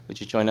Would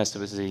you join us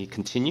as we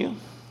continue,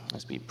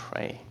 as we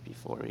pray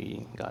before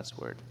reading God's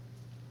Word?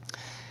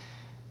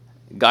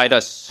 Guide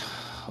us,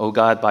 O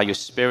God, by your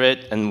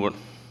Spirit, and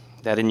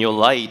that in your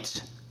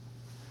light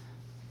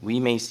we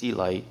may see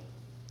light,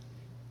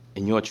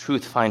 in your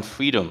truth find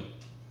freedom,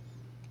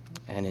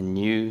 and in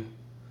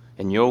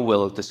your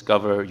will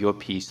discover your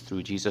peace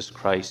through Jesus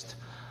Christ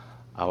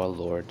our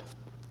Lord.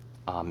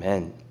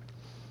 Amen.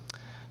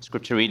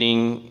 Scripture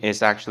reading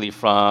is actually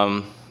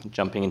from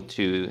jumping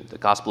into the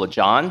Gospel of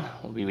John.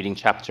 We'll be reading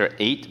chapter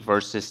 8,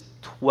 verses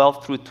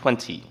 12 through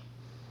 20.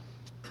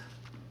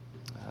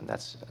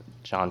 That's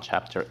John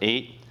chapter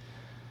 8,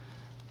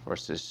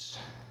 verses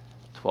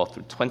 12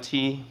 through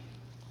 20.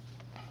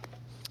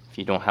 If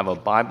you don't have a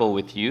Bible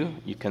with you,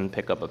 you can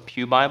pick up a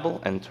pew Bible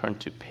and turn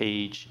to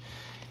page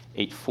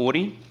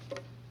 840.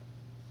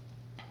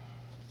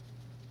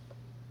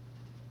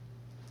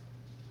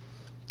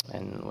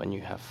 And when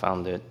you have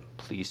found it,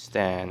 please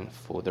stand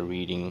for the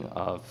reading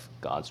of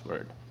God's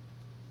Word.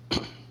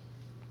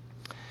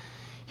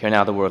 Hear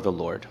now the word of the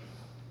Lord.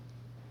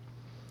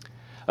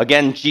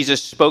 Again,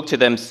 Jesus spoke to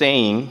them,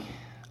 saying,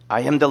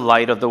 I am the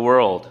light of the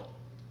world.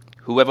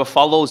 Whoever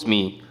follows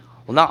me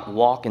will not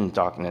walk in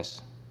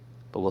darkness,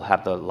 but will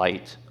have the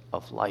light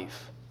of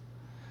life.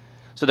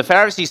 So the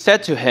Pharisees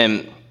said to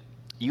him,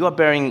 You are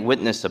bearing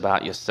witness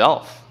about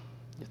yourself.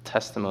 Your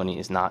testimony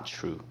is not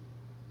true.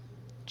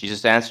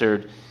 Jesus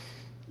answered,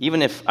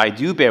 Even if I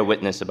do bear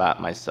witness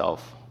about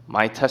myself,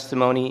 my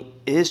testimony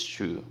is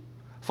true.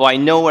 For I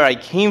know where I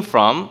came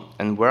from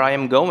and where I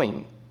am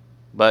going.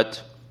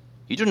 But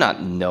you do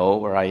not know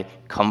where I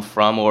come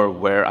from or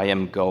where I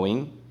am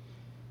going.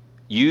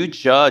 You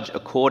judge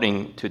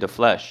according to the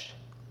flesh.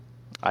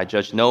 I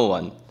judge no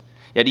one.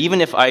 Yet even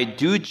if I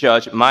do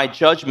judge, my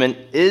judgment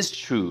is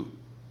true.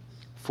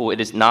 For it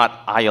is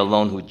not I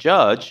alone who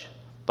judge,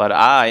 but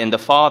I and the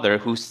Father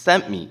who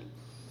sent me.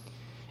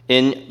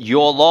 In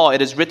your law,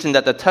 it is written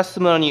that the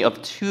testimony of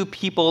two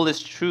people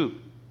is true.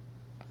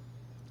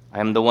 I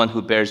am the one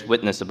who bears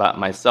witness about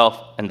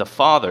myself, and the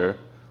Father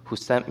who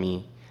sent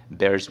me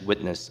bears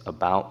witness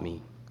about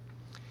me.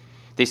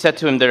 They said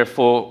to him,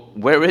 therefore,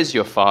 where is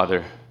your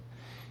Father?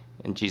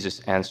 And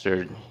Jesus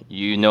answered,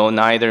 You know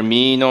neither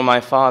me nor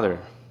my Father.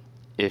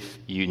 If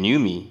you knew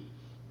me,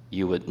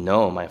 you would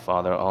know my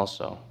Father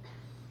also.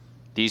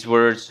 These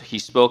words he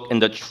spoke in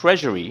the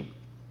treasury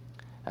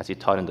as he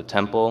taught in the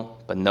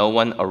temple, but no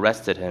one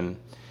arrested him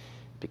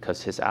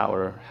because his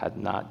hour had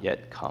not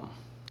yet come.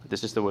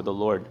 This is the word of the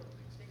Lord.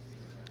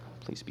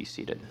 Please be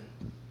seated.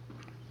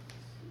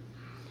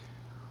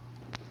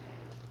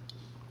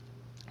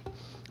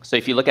 So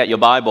if you look at your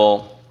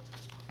Bible,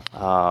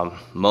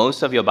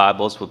 most of your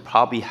Bibles will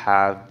probably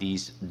have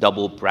these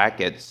double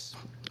brackets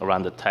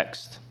around the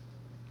text.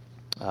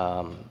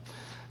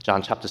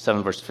 John chapter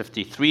 7, verse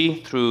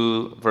 53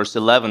 through verse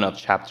 11 of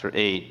chapter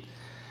 8.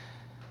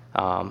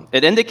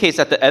 It indicates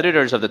that the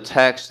editors of the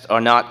text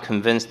are not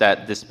convinced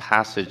that this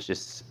passage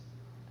is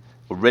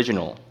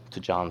original to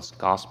John's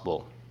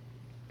gospel,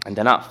 and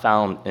they're not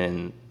found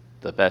in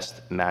the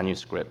best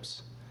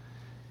manuscripts.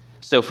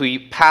 So if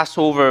we pass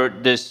over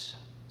this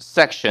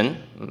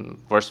section,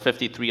 verse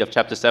 53 of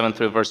chapter 7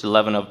 through verse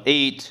 11 of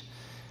 8,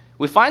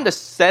 we find the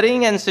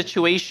setting and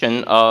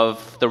situation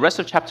of the rest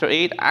of chapter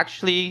 8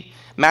 actually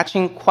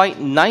matching quite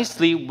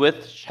nicely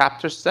with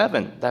chapter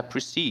 7 that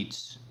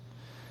precedes.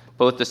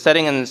 Both the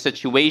setting and the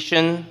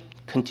situation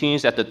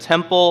continues at the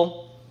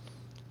temple,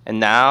 and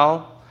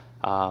now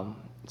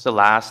it's the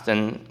last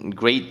and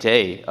great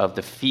day of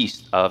the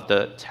Feast of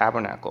the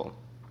Tabernacle.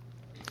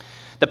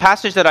 The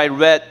passage that I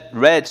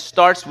read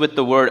starts with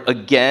the word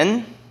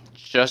again,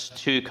 just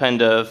to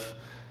kind of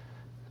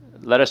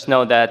let us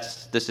know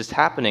that this is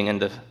happening in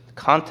the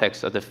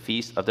context of the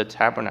Feast of the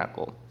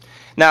Tabernacle.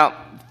 Now,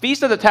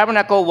 Feast of the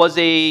Tabernacle was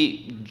a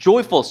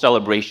joyful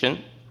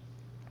celebration.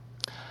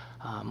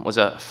 Was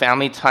a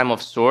family time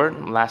of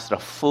sort, lasted a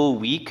full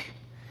week.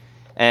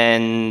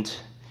 And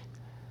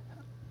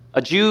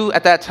a Jew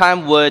at that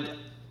time would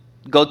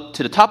go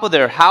to the top of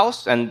their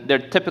house, and they're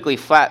typically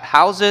flat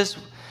houses,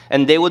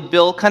 and they would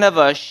build kind of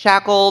a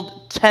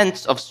shackled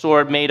tent of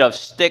sort made of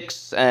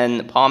sticks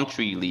and palm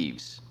tree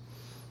leaves.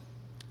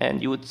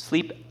 And you would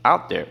sleep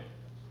out there.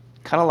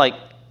 Kind of like,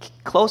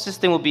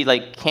 closest thing would be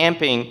like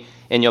camping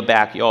in your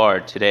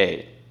backyard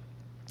today.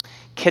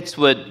 Kids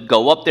would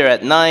go up there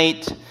at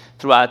night.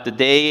 Throughout the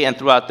day and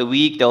throughout the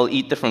week, they'll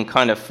eat different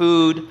kind of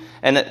food.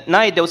 And at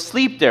night, they'll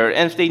sleep there.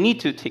 And if they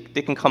need to,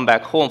 they can come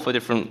back home for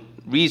different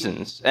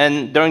reasons.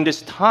 And during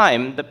this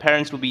time, the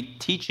parents will be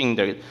teaching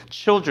their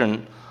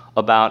children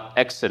about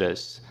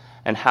Exodus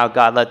and how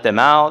God let them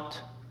out.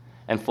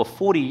 And for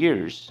 40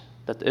 years,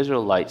 that the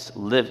Israelites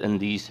lived in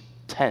these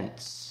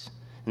tents,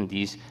 in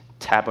these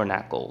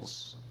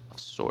tabernacles of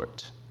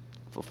sort,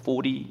 for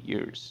 40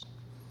 years.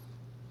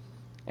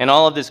 And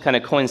all of this kind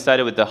of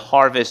coincided with the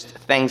harvest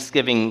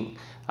Thanksgiving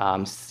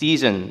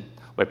season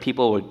where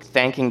people were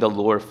thanking the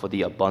Lord for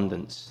the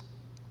abundance.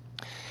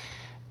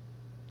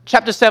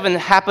 Chapter 7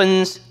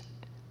 happens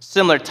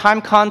similar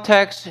time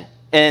context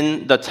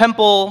in the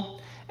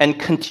temple and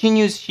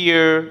continues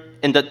here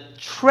in the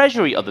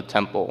treasury of the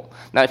temple.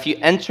 Now, if you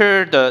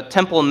enter the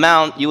Temple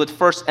Mount, you would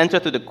first enter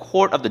through the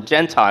court of the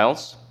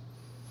Gentiles.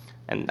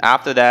 And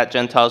after that,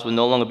 Gentiles will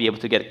no longer be able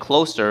to get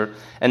closer.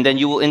 And then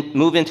you will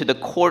move into the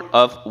court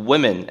of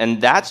women.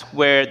 And that's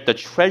where the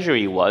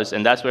treasury was.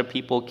 And that's where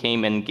people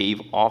came and gave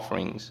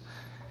offerings.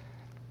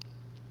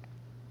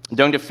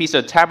 During the Feast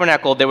of the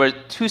Tabernacle, there were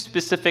two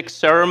specific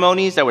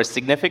ceremonies that were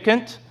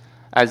significant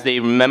as they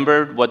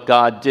remembered what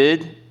God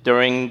did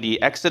during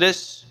the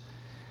Exodus.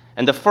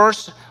 And the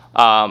first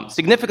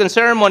significant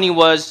ceremony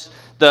was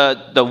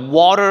the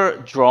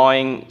water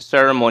drawing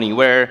ceremony,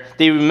 where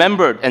they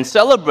remembered and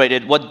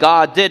celebrated what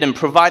God did in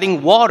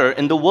providing water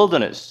in the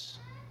wilderness.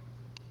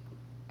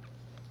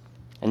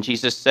 And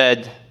Jesus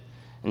said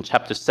in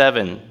chapter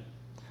 7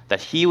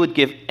 that he would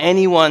give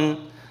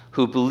anyone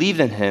who believed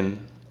in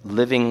him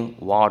living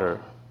water.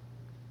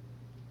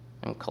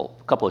 And a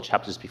couple of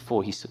chapters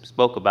before, he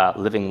spoke about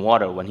living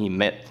water when he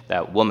met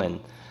that woman.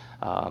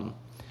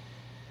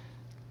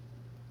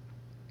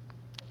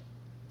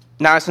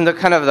 Now, it's in the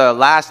kind of the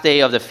last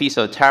day of the Feast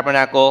of the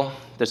Tabernacle.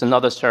 There's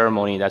another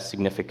ceremony that's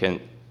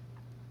significant.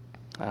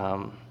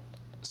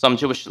 Some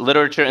Jewish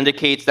literature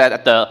indicates that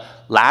at the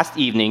last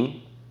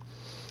evening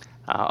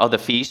of the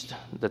feast,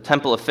 the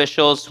temple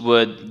officials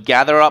would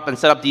gather up and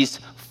set up these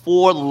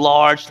 4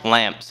 large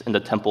lamps in the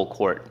temple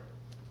court.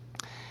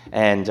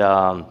 And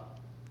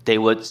they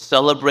would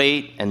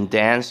celebrate and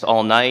dance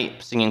all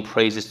night, singing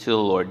praises to the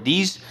Lord.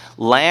 These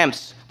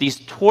lamps, these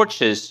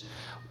torches,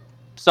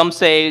 some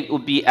say it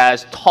would be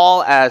as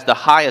tall as the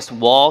highest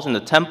walls in the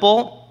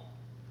temple,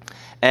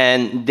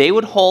 and they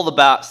would hold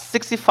about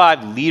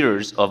 65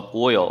 liters of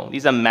oil.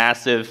 These are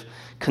massive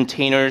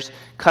containers,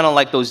 kind of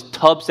like those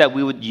tubs that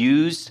we would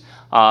use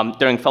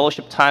during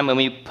fellowship time when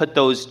we put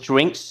those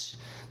drinks.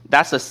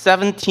 That's a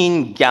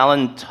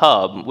 17-gallon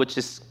tub, which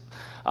is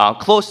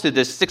close to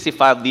this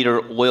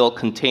 65-liter oil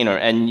container.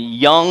 And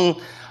young,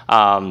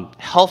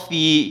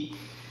 healthy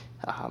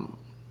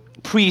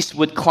priests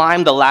would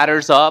climb the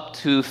ladders up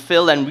to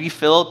fill and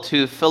refill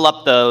to fill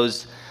up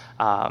those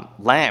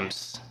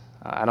lamps.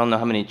 I don't know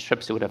how many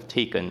trips it would have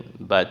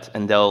taken,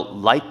 and they'll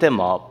light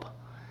them up,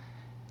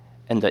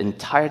 and the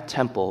entire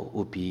temple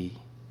will be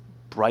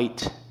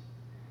bright.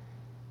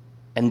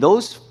 And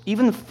those,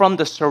 even from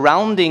the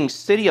surrounding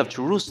city of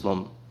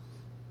Jerusalem,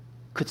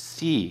 could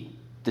see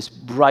this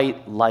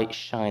bright light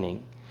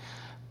shining.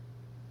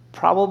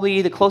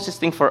 Probably the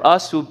closest thing for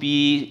us would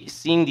be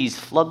seeing these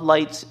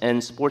floodlights in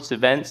sports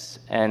events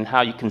and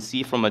how you can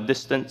see from a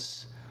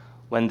distance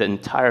when the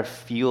entire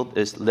field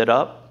is lit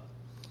up.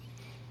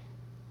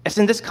 It's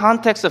in this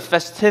context of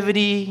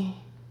festivity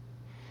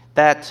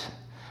that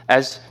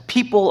as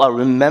people are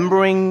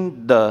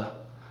remembering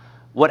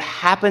what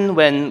happened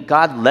when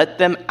God led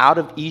them out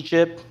of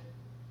Egypt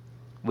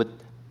with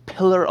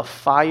pillar of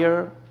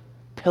fire,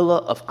 pillar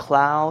of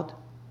cloud,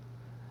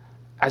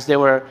 as they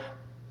were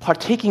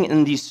partaking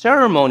in these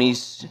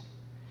ceremonies,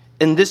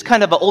 in this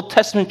kind of an Old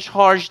Testament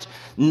charged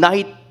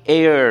night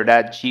air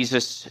that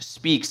Jesus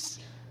speaks.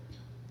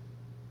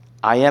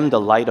 I am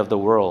the light of the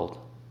world.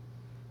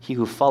 He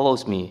who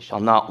follows me shall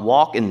not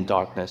walk in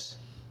darkness,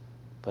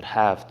 but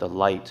have the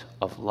light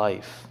of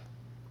life.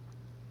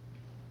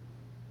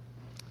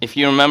 If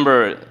you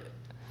remember,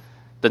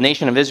 the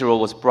nation of Israel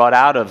was brought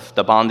out of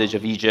the bondage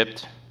of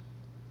Egypt,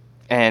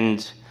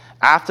 and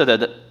after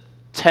the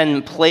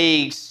 10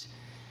 plagues,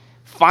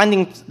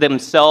 finding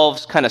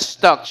themselves kind of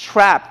stuck,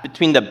 trapped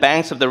between the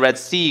banks of the Red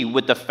Sea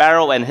with the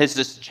Pharaoh and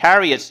his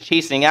chariots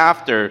chasing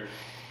after.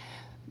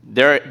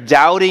 They're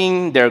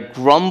doubting, they're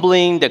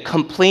grumbling, they're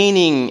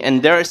complaining,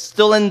 and they're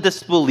still in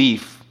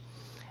disbelief.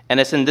 And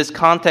it's in this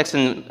context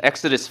in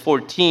Exodus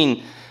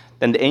 14,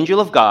 then the angel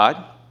of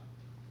God,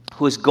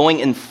 who is going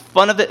in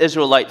front of the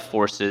Israelite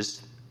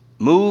forces,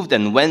 moved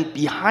and went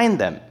behind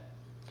them.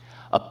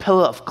 A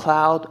pillar of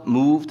cloud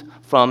moved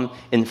from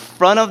in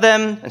front of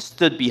them and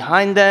stood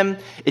behind them.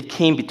 It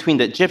came between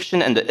the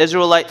Egyptian and the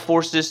Israelite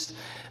forces.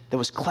 There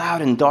was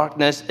cloud and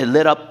darkness. It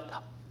lit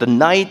up the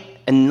night,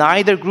 and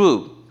neither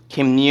group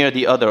came near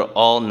the other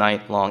all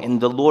night long. And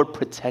the Lord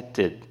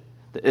protected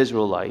the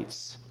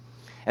Israelites.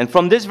 And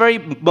from this very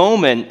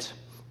moment,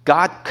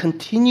 God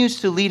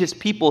continues to lead his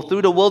people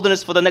through the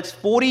wilderness for the next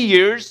 40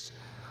 years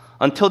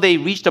until they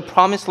reach the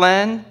promised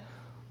land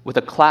with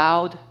a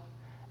cloud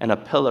and a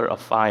pillar of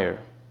fire.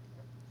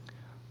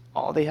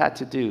 All they had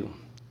to do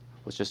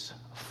was just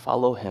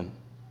follow him,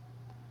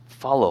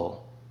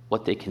 follow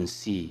what they can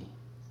see,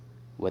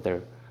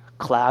 whether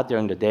cloud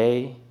during the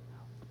day,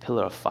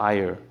 pillar of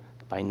fire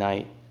by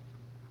night.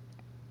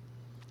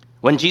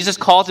 When Jesus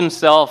calls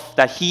himself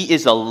that he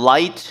is the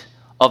light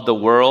of the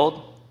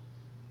world,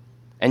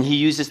 and he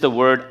uses the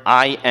word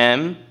I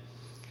am,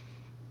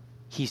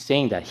 he's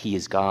saying that he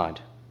is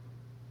God.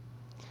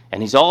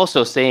 And he's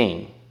also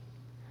saying,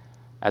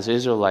 as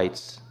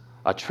Israelites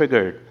are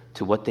triggered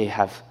to what they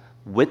have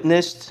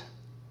witnessed,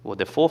 what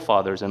their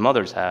forefathers and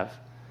mothers have,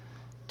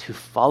 to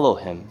follow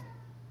him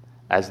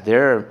as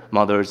their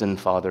mothers and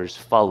fathers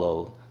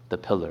follow the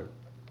pillar.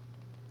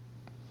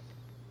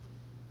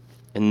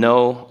 In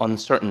no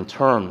uncertain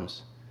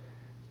terms,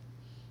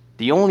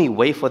 The only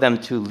way for them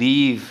to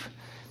leave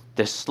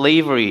their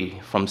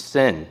slavery from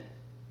sin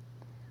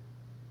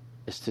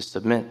is to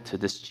submit to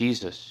this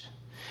Jesus.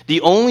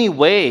 The only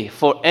way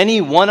for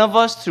any one of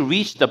us to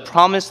reach the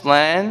promised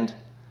land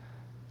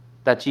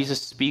that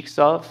Jesus speaks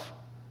of,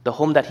 the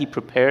home that he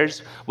prepares,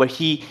 where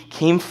he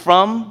came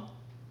from,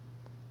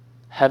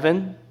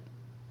 heaven,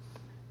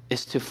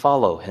 is to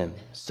follow him,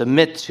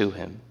 submit to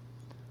him.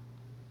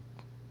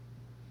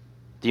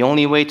 The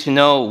only way to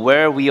know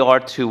where we are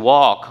to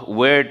walk,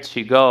 where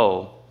to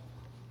go,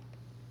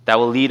 that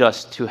will lead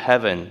us to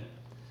heaven,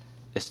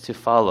 is to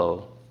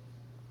follow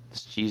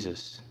this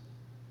Jesus.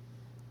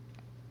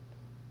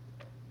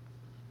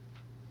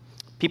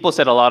 People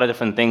said a lot of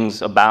different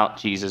things about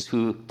Jesus,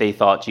 who they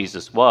thought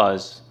Jesus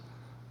was.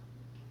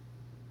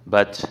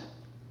 But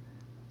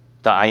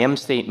the I am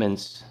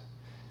statements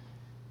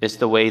is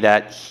the way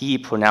that he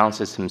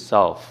pronounces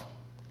himself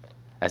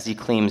as he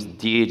claims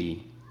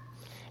deity.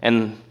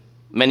 And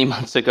many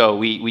months ago,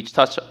 we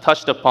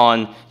touched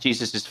upon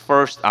Jesus'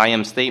 first I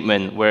am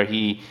statement where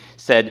he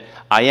said,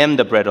 I am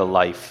the bread of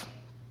life.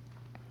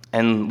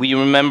 And we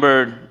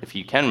remembered, if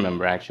you can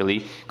remember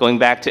actually, going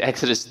back to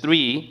Exodus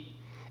 3,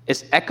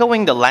 is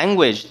echoing the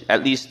language,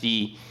 at least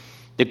the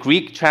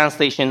Greek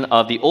translation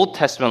of the Old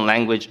Testament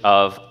language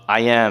of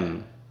I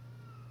am,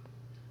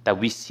 that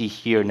we see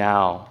here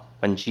now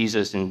when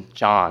Jesus and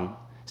John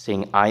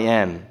saying, I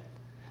am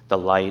the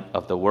light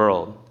of the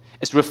world.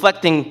 It's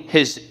reflecting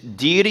his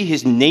deity,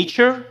 his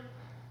nature,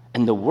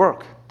 and the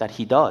work that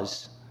he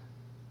does.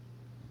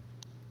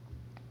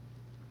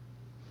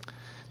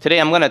 Today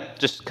I'm going to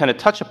just kind of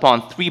touch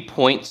upon 3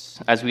 points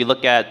as we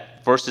look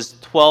at verses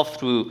 12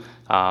 through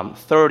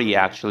 30,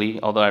 actually,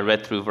 although I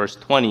read through verse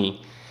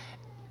 20.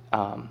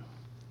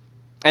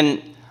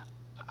 And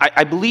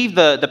I believe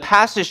the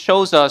passage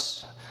shows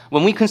us,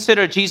 when we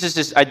consider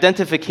Jesus'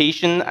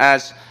 identification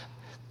as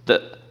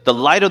the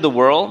light of the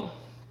world,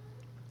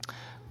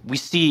 we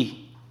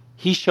see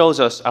he shows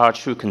us our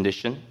true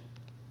condition.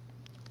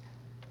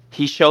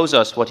 He shows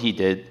us what he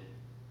did.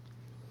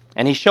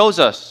 And he shows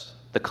us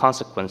the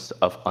consequence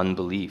of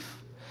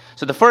unbelief.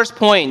 So the first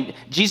point,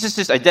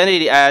 Jesus'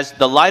 identity as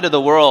the light of the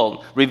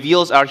world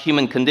reveals our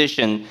human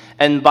condition.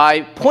 And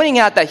by pointing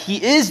out that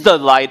he is the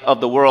light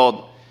of the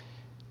world,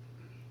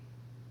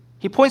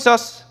 he points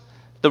us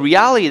the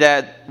reality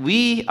that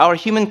we, our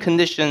human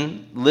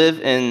condition, live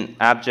in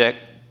abject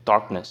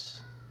darkness.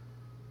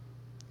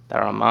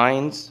 That our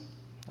minds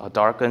are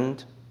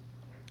darkened,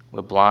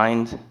 we're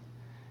blind,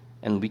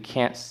 and we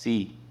can't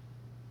see.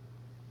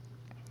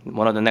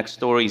 One of the next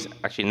stories,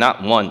 actually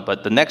not one,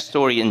 but the next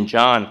story in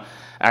John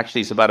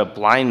actually is about a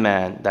blind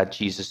man that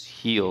Jesus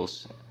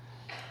heals.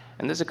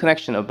 And there's a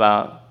connection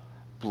about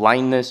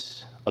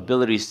blindness,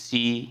 ability to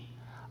see,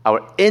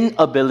 our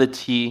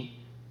inability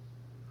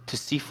to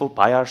see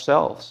by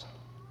ourselves,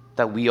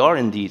 that we are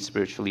indeed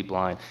spiritually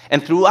blind.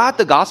 And throughout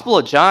the Gospel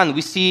of John,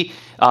 we see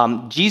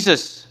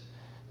Jesus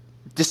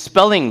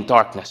dispelling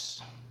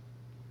darkness,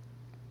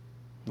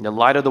 the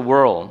light of the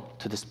world,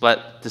 to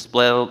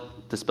dispel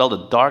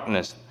the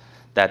darkness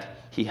that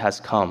he has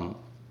come.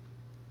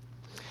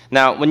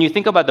 Now, when you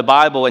think about the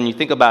Bible and you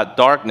think about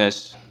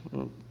darkness,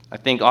 I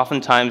think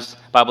oftentimes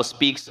the Bible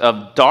speaks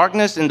of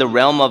darkness in the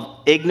realm of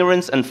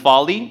ignorance and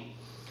folly.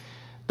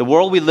 The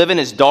world we live in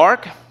is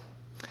dark,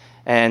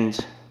 and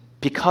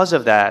because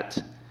of that,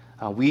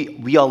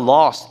 we are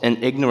lost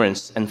in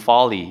ignorance and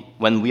folly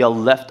when we are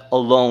left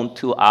alone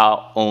to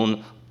our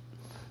own.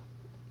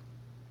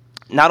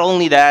 Not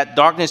only that,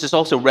 darkness is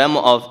also a realm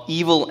of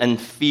evil and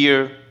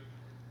fear.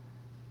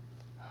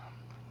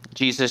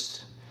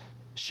 Jesus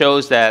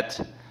shows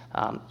that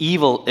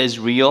evil is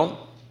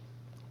real.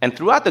 And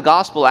throughout the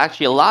gospel,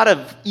 actually, a lot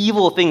of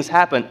evil things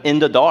happen in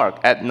the dark,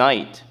 at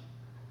night.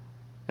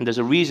 And there's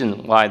a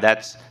reason why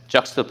that's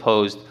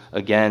juxtaposed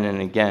again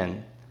and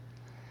again.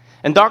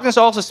 And darkness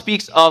also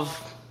speaks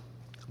of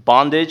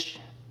bondage,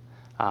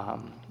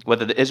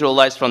 whether the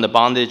Israelites from the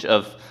bondage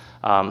of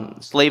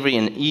slavery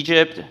in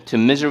Egypt to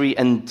misery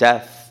and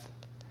death.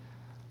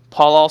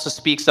 Paul also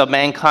speaks of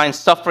mankind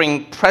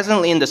suffering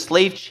presently in the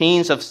slave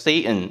chains of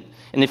Satan.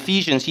 In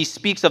Ephesians, he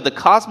speaks of the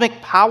cosmic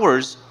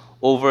powers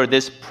over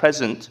this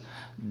present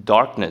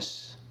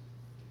darkness.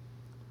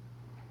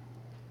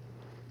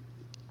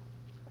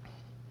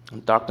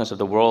 The darkness of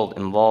the world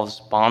involves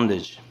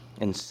bondage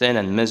and sin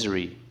and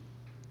misery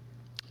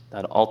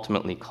that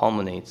ultimately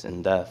culminates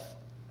in death.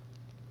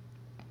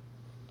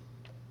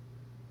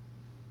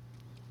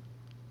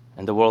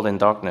 And the world in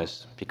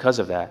darkness, because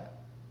of that,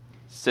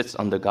 sits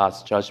under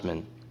God's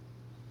judgment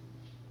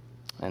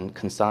and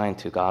consigned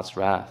to God's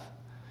wrath.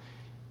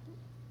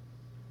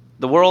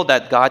 The world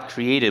that God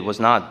created was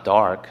not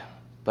dark,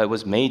 but it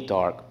was made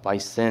dark by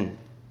sin.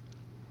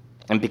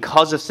 And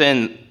because of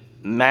sin,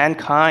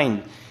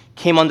 mankind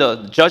came under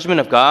the judgment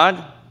of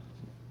God,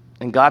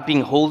 and God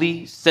being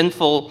holy,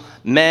 sinful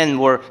men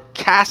were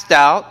cast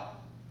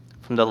out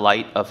from the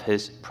light of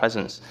his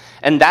presence.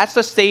 And that's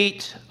the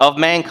state of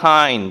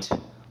mankind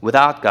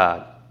without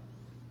God.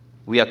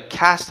 We are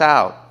cast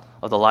out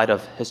of the light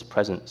of his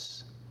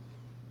presence.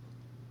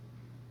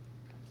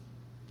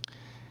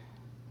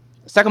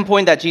 Second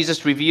point that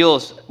Jesus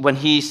reveals when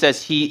he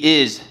says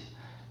he is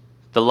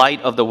the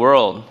light of the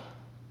world,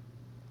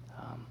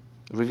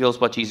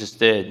 reveals what Jesus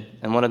did.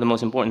 And one of the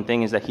most important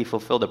things is that he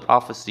fulfilled the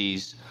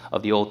prophecies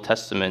of the Old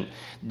Testament.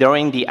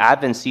 During the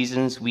Advent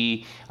seasons,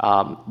 we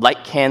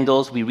light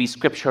candles, we read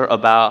scripture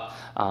about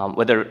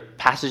whether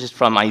passages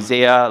from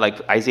Isaiah,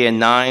 like Isaiah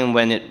 9,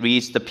 when it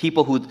reads, "The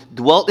people who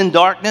dwelt in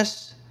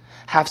darkness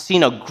have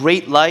seen a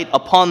great light.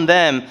 Upon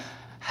them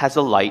has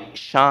a light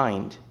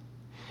shined."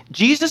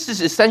 Jesus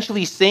is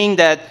essentially saying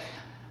that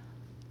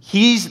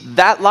he's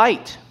that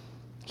light.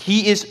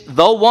 He is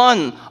the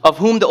one of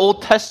whom the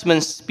Old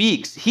Testament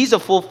speaks. He's a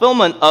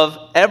fulfillment of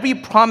every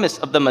promise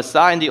of the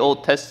Messiah in the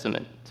Old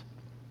Testament.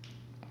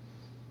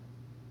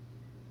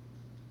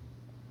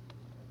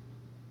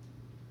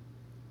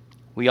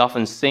 We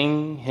often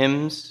sing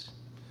hymns,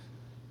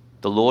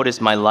 "The Lord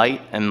is my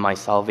light and my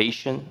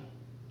salvation."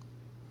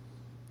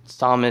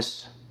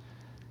 Psalmists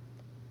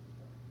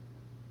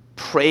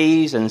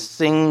praise and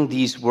sing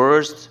these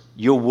words,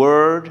 "Your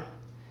word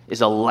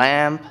is a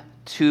lamp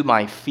to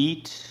my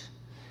feet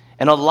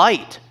and a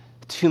light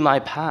to my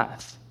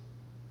path."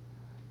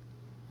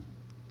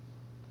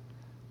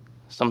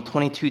 Some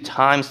 22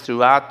 times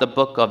throughout the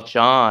book of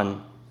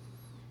John,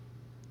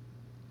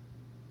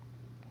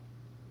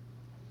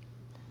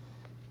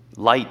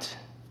 light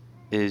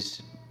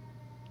is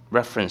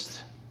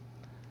referenced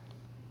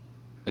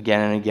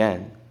again and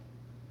again.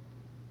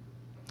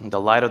 And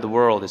the light of the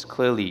world is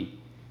clearly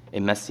a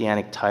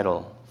messianic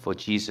title for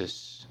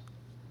Jesus.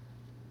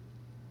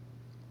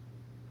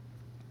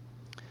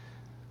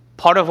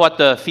 Part of what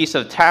the Feast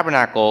of the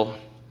Tabernacle,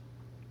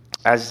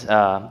 as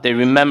they're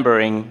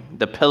remembering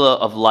the pillar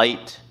of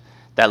light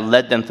that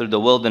led them through the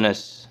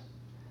wilderness,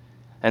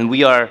 and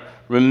we are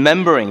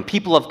remembering,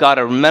 people of God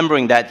are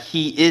remembering that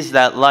he is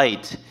that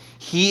light.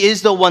 He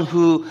is the one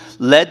who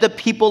led the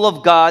people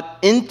of God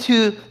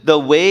into the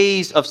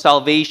ways of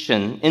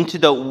salvation, into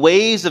the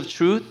ways of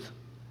truth.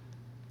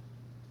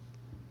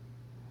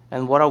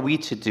 And what are we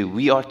to do?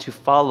 We are to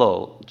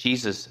follow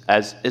Jesus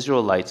as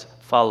Israelites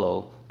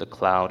follow the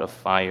cloud of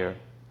fire.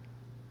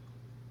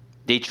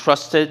 They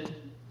trusted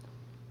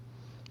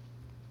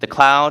the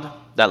cloud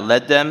that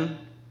led them,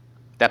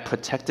 that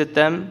protected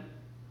them,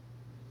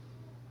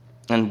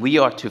 and we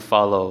are to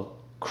follow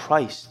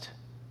Christ.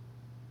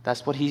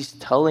 That's what he's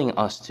telling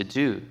us to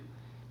do.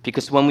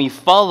 Because when we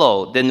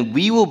follow, then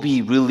we will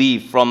be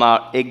relieved from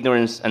our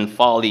ignorance and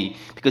folly,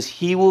 because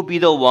he will be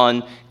the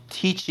one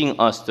teaching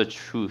us the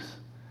truth.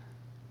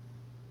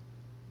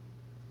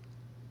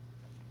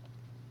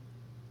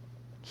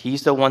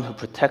 He's the one who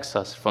protects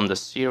us from the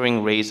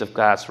searing rays of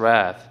God's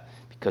wrath,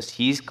 because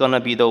he's going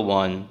to be the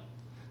one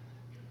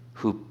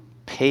who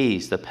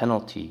pays the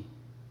penalty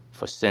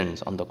for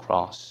sins on the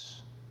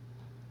cross.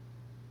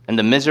 And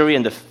the misery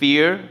and the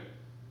fear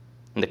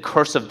and the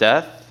curse of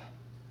death,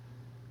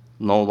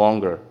 no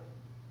longer,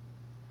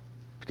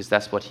 because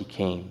that's what he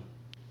came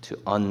to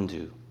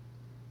undo.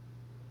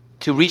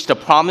 To reach the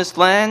promised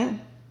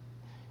land,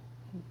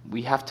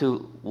 we have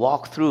to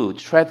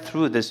tread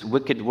through this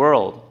wicked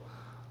world.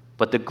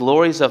 But the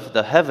glories of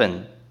the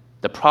heaven,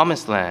 the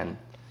promised land,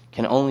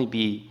 can only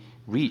be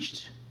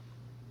reached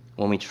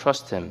when we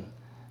trust him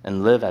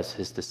and live as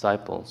his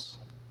disciples.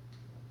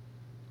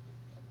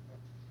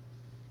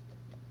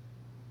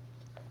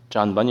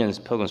 John Bunyan's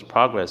Pilgrim's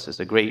Progress is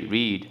a great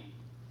read,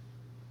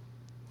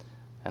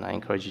 and I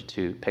encourage you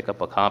to pick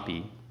up a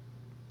copy.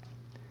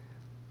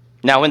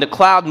 Now, when the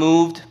cloud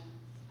moved,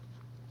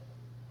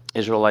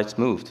 Israelites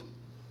moved.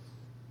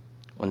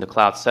 When the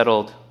cloud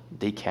settled,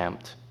 they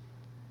camped.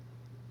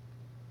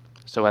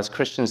 So as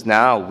Christians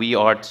now, we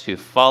are to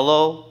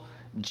follow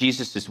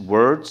Jesus'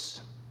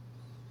 words,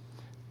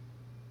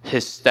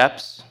 his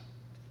steps,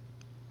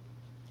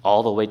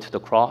 all the way to the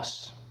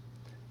cross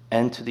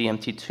and to the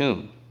empty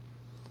tomb.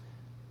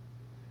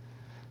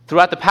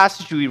 Throughout the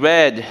passage we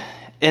read,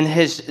 in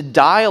his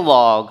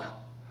dialogue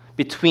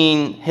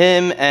between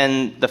him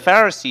and the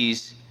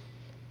Pharisees,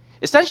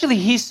 essentially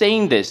he's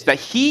saying this, that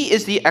he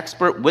is the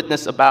expert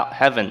witness about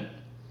heaven.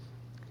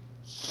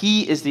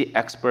 He is the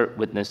expert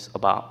witness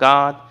about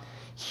God.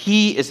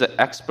 He is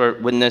the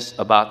expert witness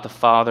about the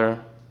Father,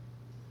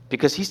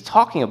 because he's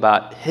talking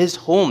about his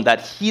home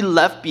that he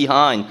left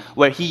behind,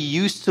 where he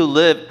used to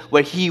live,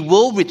 where he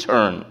will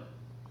return.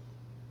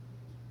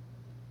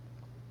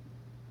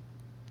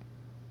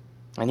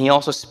 And he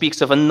also speaks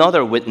of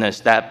another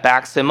witness that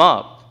backs him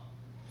up.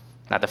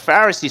 Now, the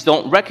Pharisees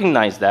don't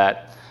recognize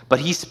that, but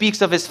he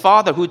speaks of his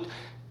Father who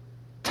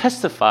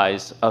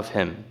testifies of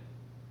him.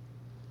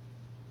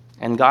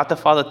 And God the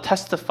Father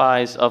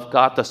testifies of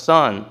God the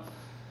Son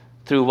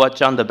through what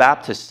John the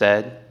Baptist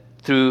said,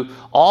 through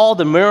all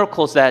the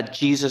miracles that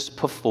Jesus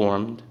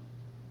performed,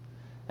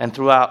 and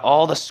throughout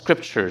all the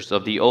scriptures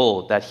of the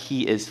old that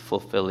he is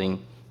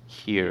fulfilling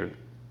here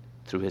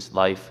through his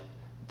life,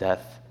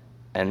 death,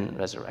 and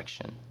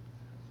resurrection.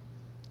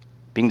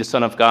 Being the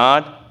Son of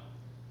God,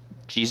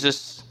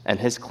 Jesus and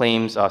his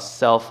claims are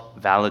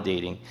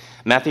self-validating.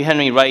 Matthew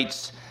Henry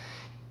writes,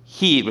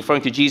 He,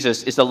 referring to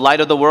Jesus, is the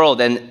light of the world,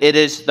 and it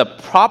is the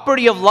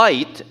property of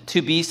light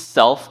to be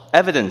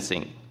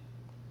self-evidencing.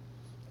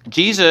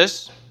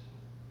 Jesus,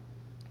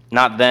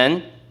 not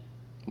then,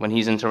 when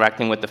he's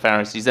interacting with the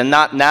Pharisees, and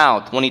not now,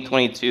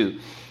 2022,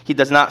 he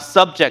does not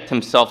subject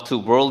himself to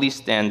worldly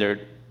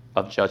standard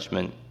of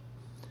judgment.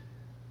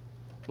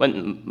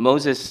 When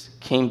Moses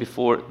came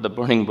before the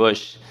burning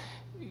bush,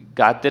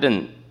 God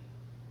didn't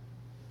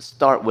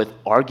start with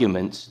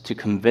arguments to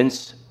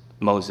convince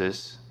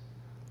Moses.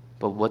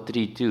 But what did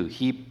he do?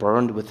 He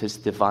burned with his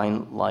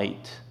divine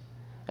light.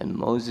 And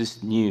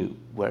Moses knew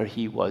where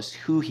he was,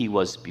 who he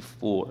was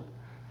before.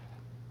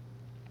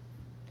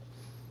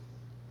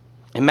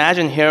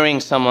 Imagine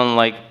hearing someone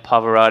like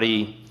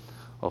Pavarotti,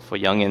 or for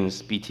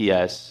youngins,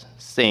 BTS,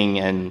 sing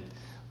and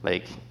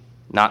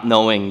not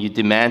knowing, you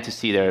demand to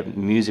see their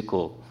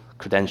musical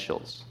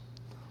credentials.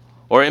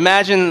 Or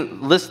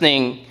imagine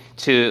listening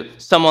to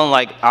someone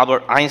like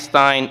Albert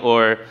Einstein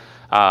or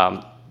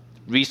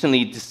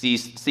recently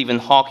deceased Stephen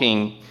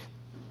Hawking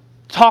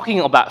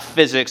talking about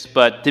physics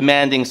but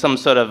demanding some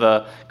sort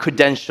of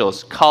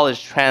credentials,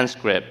 college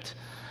transcript.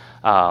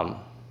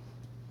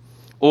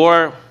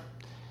 Or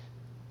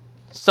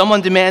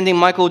someone demanding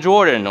Michael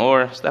Jordan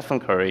or Stephen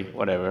Curry,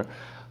 whatever,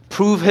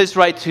 prove his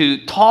right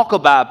to talk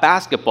about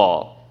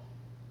basketball.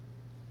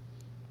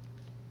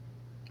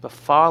 But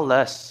far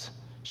less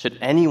should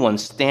anyone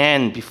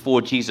stand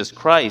before Jesus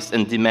Christ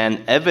and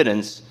demand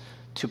evidence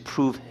to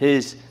prove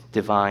his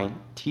divine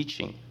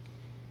teaching.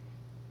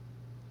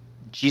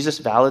 Jesus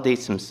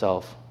validates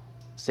himself,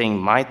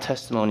 saying, "My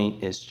testimony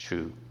is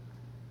true."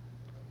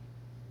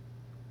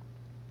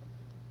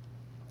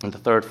 And the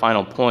third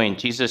final point,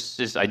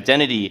 Jesus'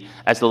 identity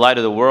as the light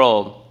of the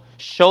world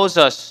shows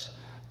us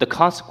the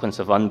consequence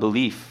of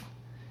unbelief.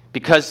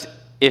 Because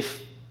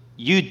if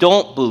you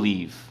don't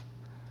believe,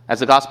 as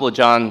the Gospel of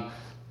John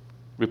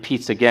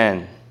repeats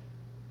again,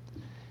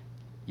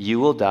 you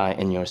will die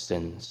in your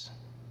sins.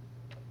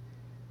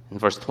 In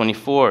verse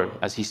 24,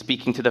 as he's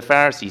speaking to the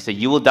Pharisees, he said,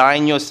 you will die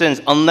in your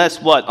sins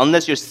unless what?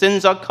 Unless your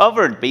sins are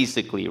covered,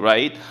 basically,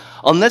 right?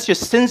 Unless your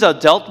sins are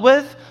dealt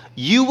with,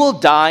 you will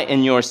die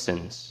in your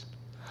sins.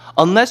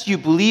 Unless you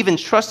believe and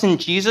trust in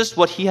Jesus,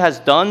 what he has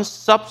done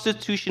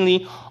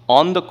substitutionally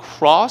on the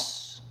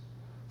cross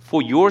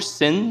for your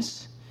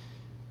sins,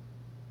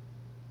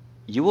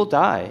 you will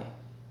die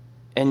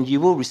and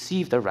you will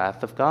receive the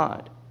wrath of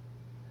God.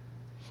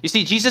 You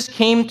see, Jesus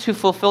came to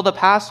fulfill the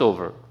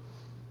Passover,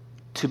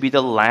 to be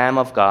the Lamb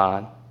of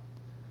God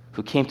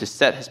who came to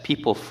set his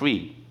people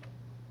free.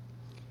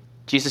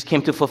 Jesus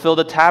came to fulfill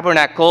the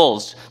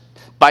tabernacles.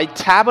 By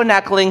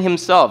tabernacling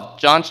himself,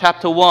 John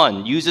chapter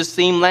 1 uses the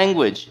same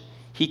language.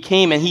 He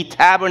came and he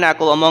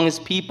tabernacled among his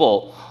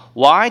people.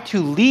 Why?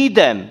 To lead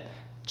them,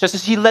 just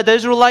as he led the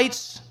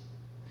Israelites,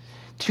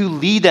 to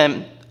lead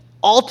them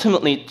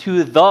ultimately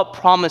to the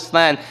promised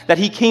land that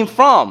he came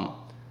from,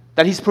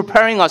 that he's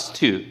preparing us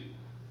to.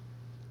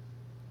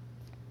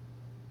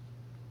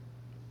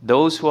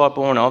 Those who are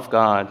born of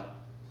God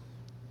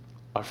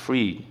are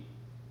freed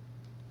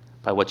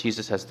by what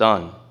Jesus has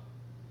done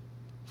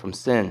from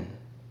sin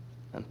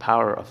and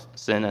power of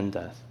sin and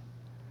death.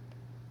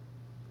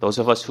 Those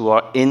of us who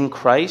are in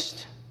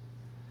Christ,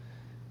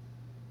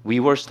 we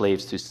were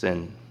slaves to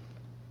sin,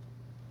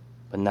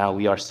 but now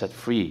we are set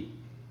free,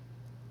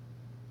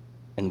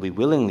 and we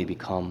willingly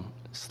become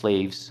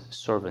slaves,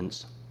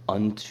 servants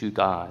unto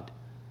God.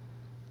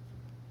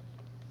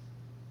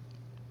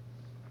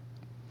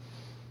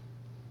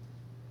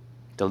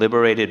 The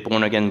liberated,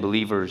 born-again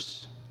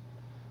believers,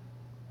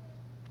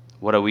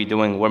 what are we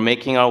doing? We're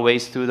making our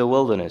ways through the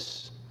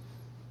wilderness.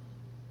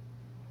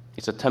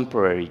 It's a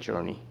temporary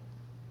journey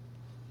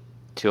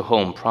to a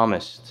home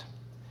promised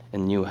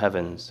in new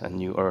heavens and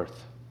new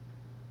earth.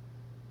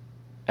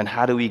 And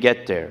how do we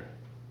get there?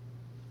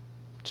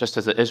 Just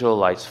as the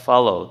Israelites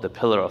followed the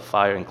pillar of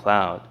fire and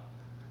cloud,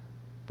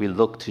 we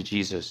look to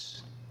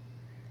Jesus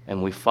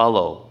and we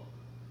follow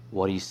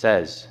what he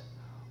says,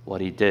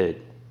 what he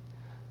did,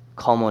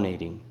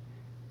 culminating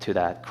to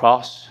that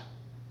cross,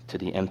 to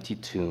the empty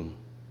tomb.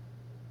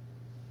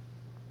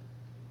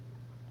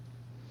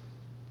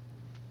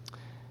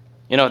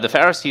 You know, the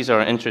Pharisees are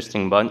an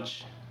interesting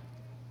bunch.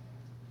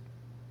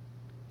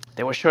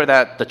 They were sure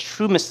that the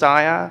true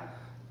Messiah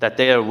that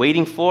they are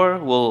waiting for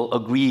will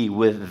agree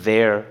with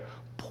their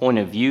point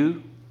of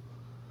view,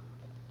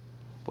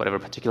 whatever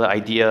particular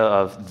idea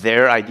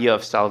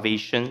of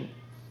salvation,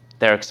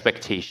 their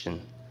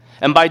expectation.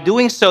 And by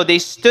doing so, they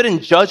stood in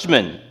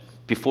judgment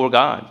before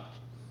God.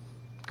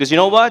 Because you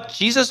know what?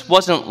 Jesus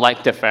wasn't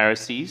like the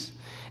Pharisees.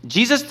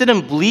 Jesus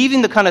didn't believe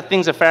in the kind of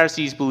things the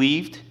Pharisees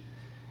believed.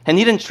 And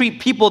he didn't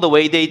treat people the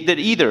way they did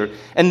either.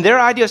 And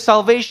their idea of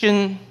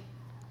salvation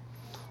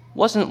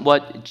wasn't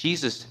what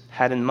Jesus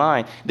had in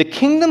mind. The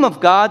kingdom of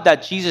God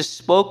that Jesus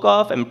spoke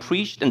of and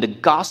preached in the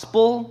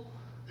gospel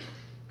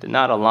did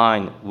not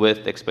align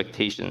with the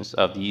expectations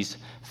of these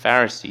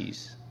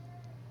Pharisees,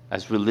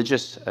 as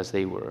religious as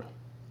they were.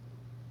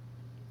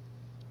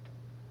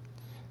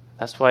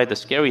 That's why the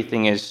scary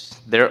thing is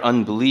their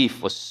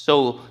unbelief was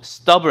so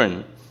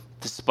stubborn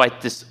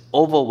despite this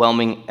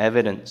overwhelming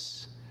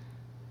evidence.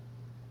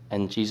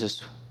 And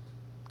Jesus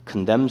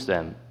condemns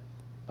them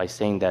by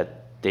saying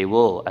that they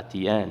will, at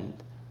the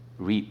end,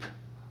 reap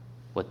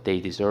what they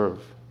deserve.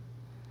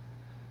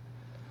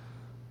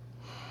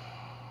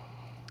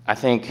 I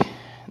think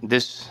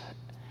this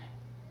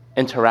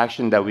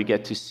interaction that we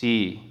get to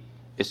see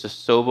is a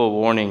sober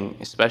warning,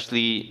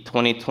 especially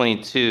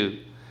 2022,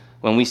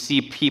 when we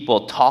see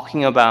people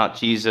talking about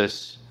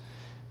Jesus,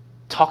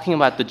 talking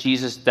about the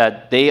Jesus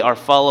that they are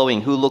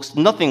following, who looks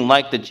nothing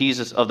like the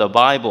Jesus of the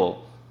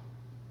Bible.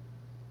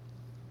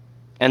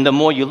 And the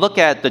more you look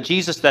at the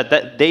Jesus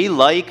that they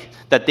like,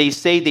 that they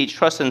say they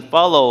trust and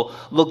follow,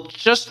 look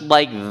just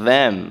like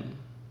them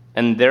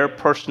and their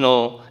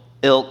personal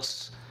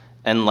ilks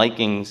and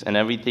likings and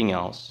everything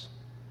else.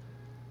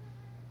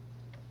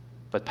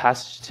 But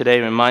passage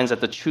today reminds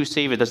that the true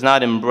Savior does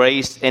not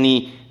embrace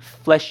any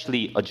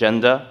fleshly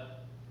agenda.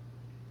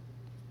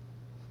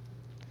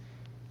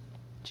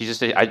 Jesus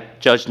said, I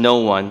judge no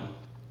one.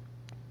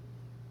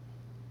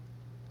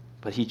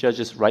 But he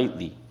judges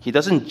rightly. He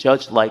doesn't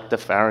judge like the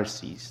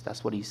Pharisees.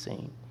 That's what he's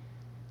saying.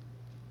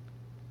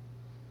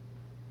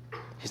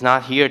 He's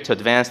not here to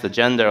advance the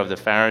agenda of the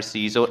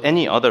Pharisees or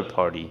any other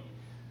party,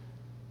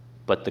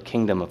 but the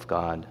kingdom of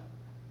God.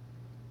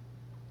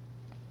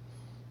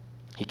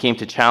 He came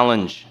to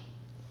challenge.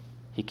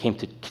 He came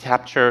to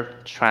capture,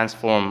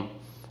 transform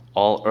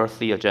all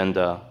earthly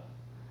agenda,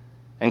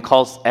 and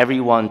calls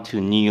everyone to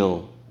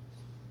kneel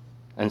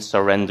and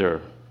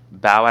surrender,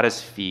 bow at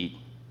his feet.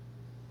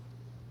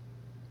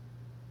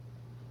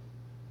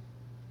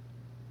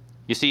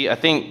 You see, I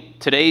think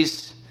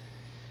today's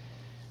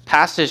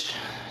passage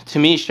to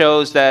me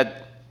shows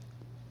that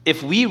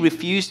if we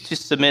refuse to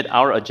submit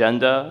our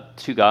agenda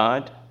to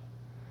God,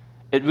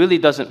 it really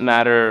doesn't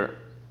matter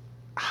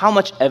how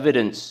much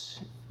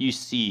evidence you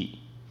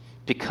see,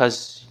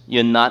 because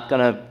you're not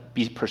going to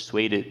be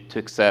persuaded to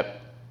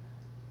accept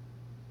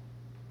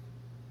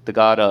the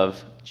God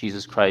of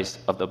Jesus Christ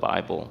of the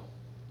Bible.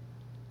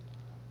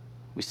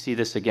 We see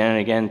this again and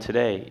again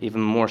today, even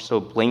more so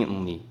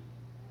blatantly.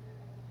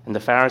 And the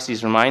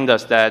Pharisees remind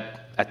us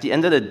that at the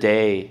end of the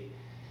day,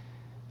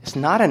 it's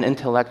not an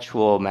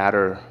intellectual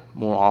matter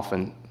more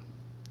often.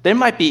 There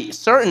might be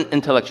certain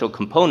intellectual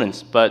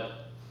components, but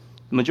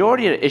the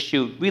majority of the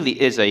issue really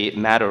is a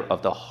matter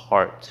of the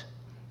heart.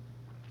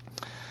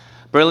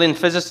 Brilliant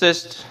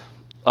physicist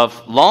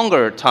of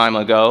longer time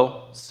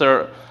ago,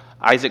 Sir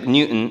Isaac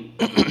Newton,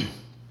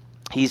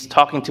 he's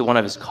talking to one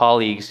of his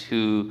colleagues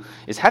who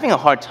is having a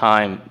hard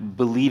time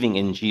believing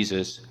in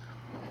Jesus.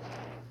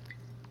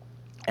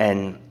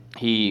 And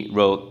he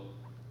wrote,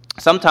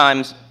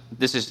 sometimes,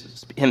 this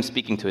is him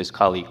speaking to his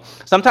colleague,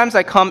 sometimes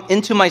I come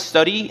into my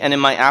study and in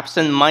my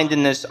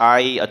absent-mindedness I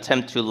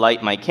attempt to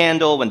light my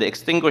candle when the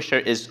extinguisher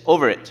is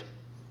over it.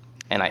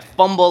 And I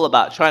fumble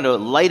about trying to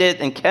light it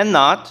and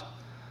cannot.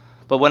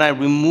 But when I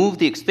remove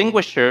the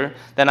extinguisher,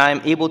 then I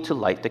am able to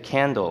light the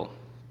candle.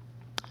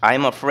 I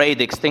am afraid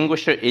the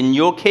extinguisher in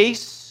your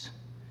case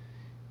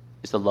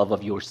is the love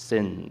of your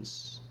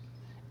sins.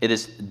 It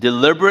is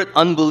deliberate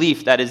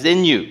unbelief that is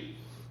in you.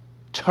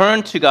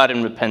 Turn to God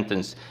in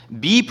repentance.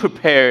 Be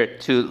prepared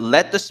to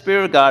let the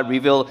Spirit of God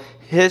reveal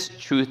His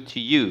truth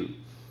to you.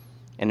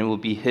 And it will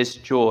be His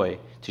joy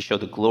to show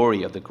the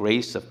glory of the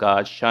grace of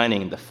God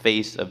shining in the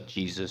face of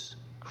Jesus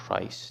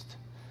Christ.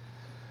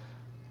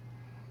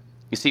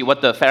 You see,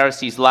 what the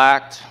Pharisees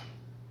lacked,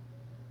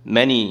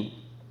 many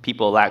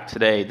people lack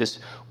today, this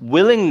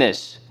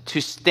willingness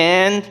to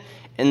stand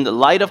in the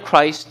light of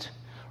Christ,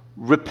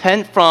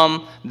 repent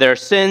from their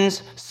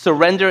sins,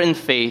 surrender in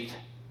faith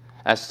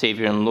as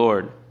Savior and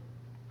Lord.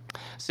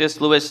 C.S.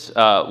 Lewis,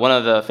 one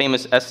of the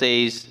famous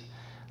essays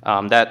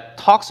that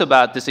talks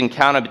about this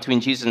encounter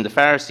between Jesus and the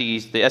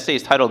Pharisees, the essay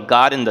is titled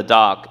God in the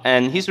Dock,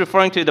 and he's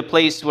referring to the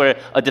place where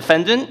a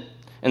defendant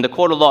in the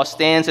court of law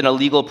stands in a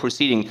legal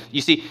proceeding.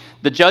 You see,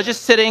 the judge is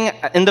sitting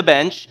in the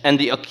bench and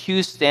the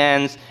accused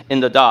stands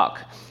in the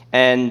dock.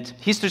 And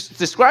he's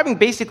describing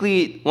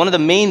basically one of the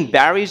main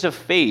barriers of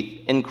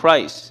faith in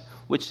Christ,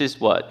 which is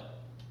what?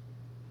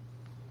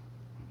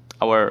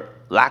 Our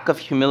lack of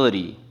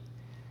humility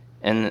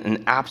and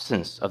an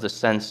absence of the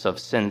sense of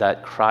sin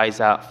that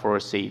cries out for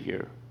a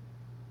Savior.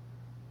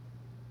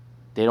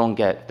 They don't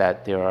get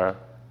that they are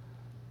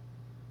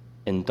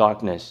in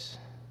darkness,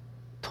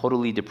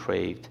 totally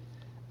depraved,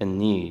 in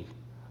need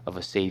of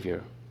a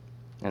Savior.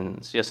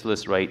 And C.S.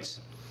 Lewis writes,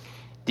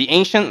 the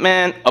ancient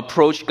man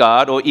approached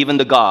God, or even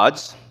the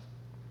gods,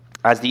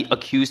 as the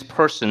accused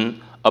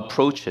person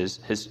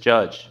approaches his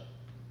judge.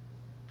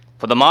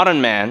 For the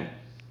modern man,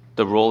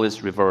 the role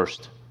is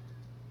reversed.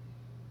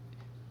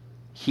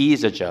 He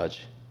is a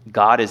judge.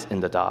 God is in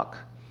the dock.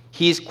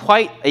 He is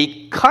quite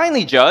a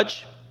kindly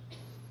judge.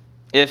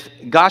 If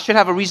God should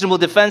have a reasonable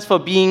defense for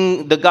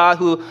being the God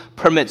who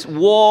permits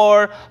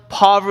war,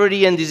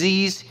 poverty, and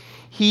disease,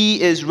 He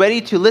is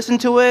ready to listen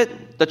to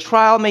it. The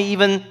trial may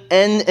even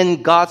end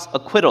in God's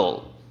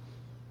acquittal.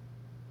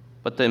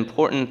 But the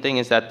important thing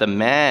is that the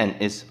man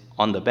is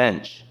on the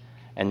bench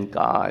and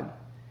God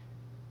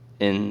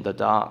in the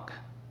dock.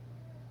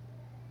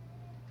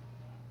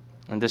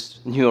 And this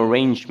new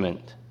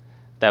arrangement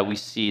that we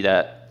see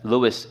that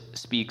Lewis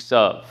speaks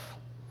of,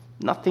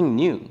 nothing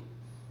new.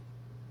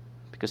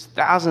 Because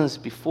thousands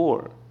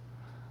before,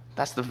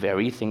 that's the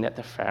very thing that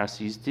the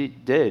Pharisees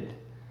did.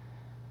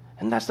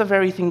 And that's the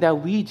very thing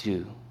that we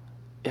do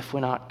if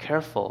we're not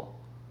careful.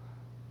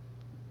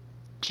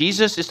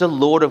 Jesus is the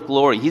Lord of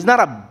glory. He's not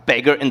a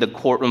beggar in the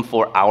courtroom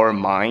for our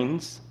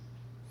minds.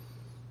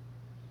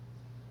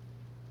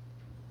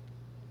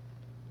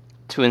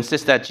 To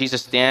insist that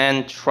Jesus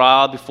stand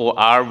trial before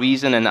our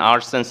reason and our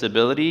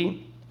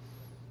sensibility,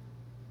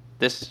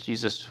 this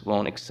Jesus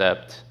won't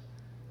accept.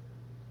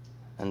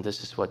 And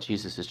this is what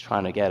Jesus is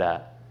trying to get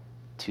at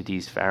to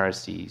these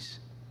Pharisees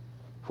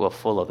who are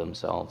full of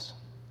themselves.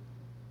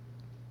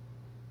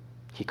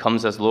 He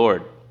comes as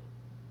Lord.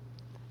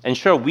 And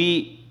sure,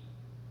 we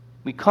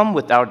come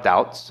with our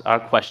doubts, our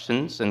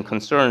questions and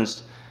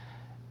concerns.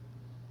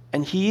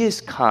 And he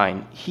is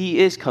kind. He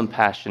is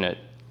compassionate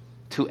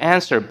to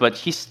answer, but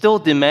he still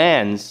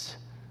demands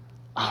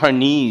our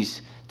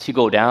knees to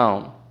go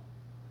down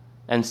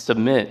and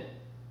submit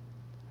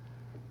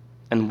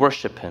and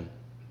worship him.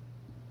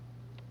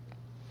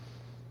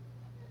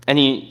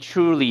 Any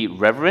truly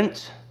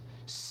reverent,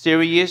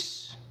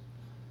 serious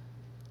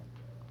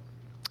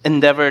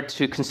endeavor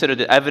to consider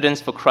the evidence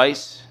for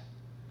Christ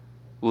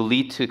will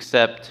lead to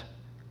accept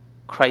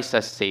Christ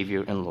as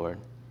Savior and Lord.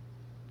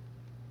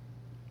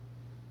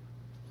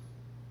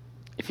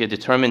 If you're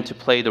determined to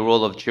play the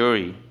role of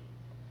jury,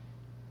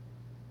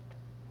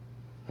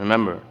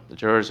 remember, the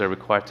jurors are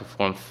required to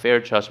form fair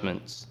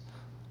judgments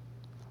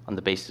on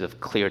the basis of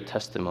clear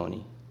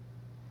testimony.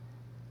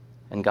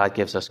 And God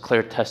gives us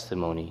clear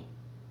testimony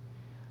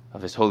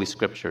of his holy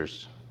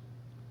scriptures,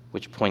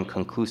 which point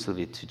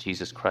conclusively to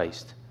Jesus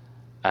Christ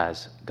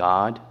as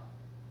God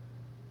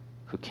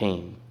who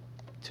came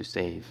to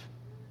save.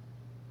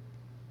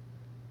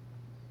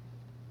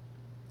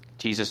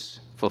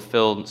 Jesus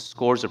fulfilled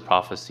scores of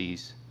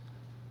prophecies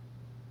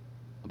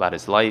about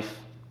his life,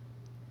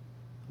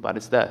 about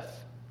his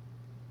death,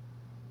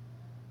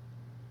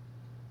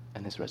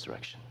 and his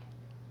resurrection.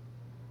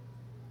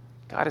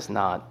 God is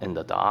not in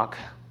the dark.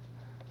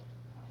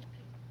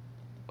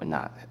 We're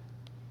not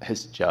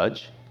his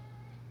judge.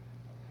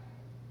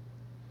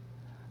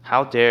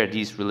 How dare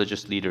these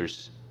religious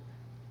leaders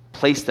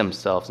place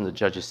themselves in the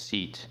judge's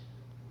seat,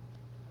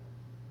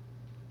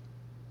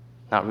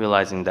 not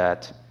realizing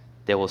that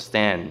they will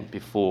stand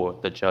before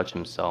the judge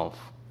himself.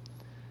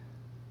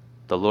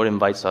 The Lord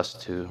invites us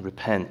to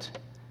repent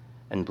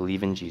and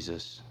believe in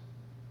Jesus,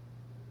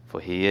 for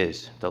he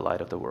is the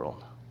light of the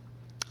world.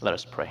 Let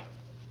us pray.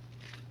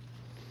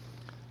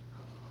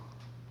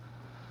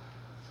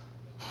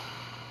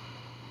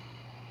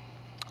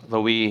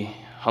 Lord, we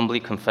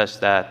humbly confess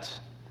that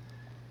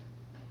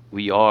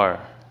we are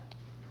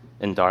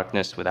in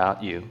darkness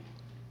without you,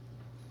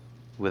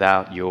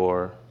 without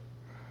your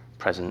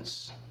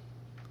presence.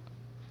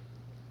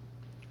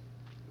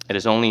 It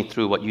is only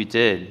through what you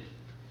did,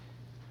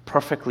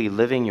 perfectly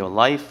living your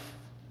life,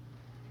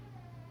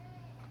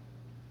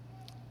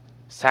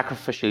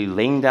 sacrificially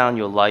laying down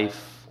your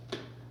life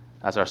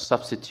as our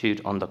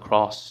substitute on the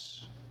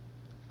cross,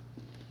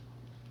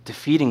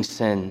 defeating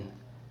sin,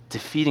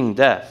 defeating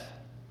death.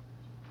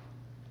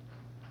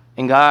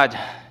 And God,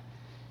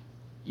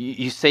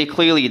 you say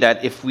clearly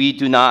that if we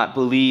do not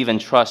believe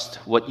and trust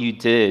what you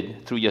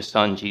did through your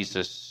Son,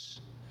 Jesus,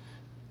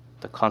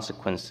 the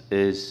consequence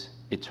is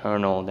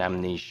eternal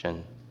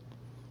damnation.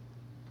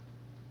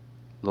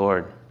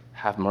 Lord,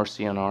 have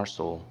mercy on our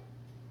soul.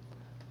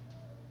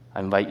 I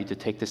invite you to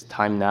take this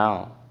time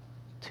now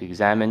to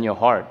examine your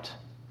heart.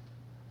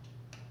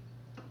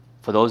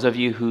 For those of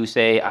you who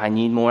say, I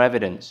need more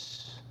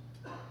evidence,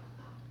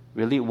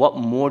 really, what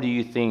more do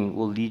you think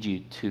will lead you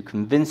to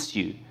convince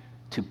you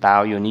to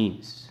bow your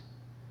knees?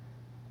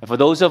 And for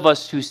those of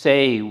us who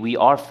say we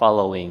are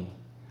following,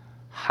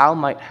 how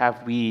might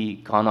have we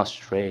gone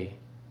astray?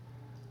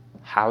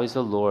 How is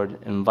the Lord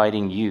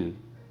inviting you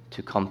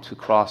to come to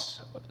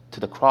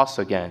the cross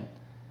again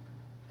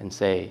and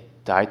say,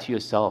 die to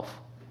yourself?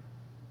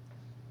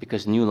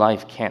 Because new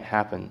life can't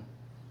happen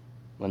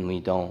when we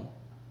don't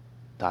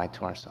die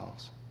to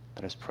ourselves.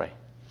 Let us pray.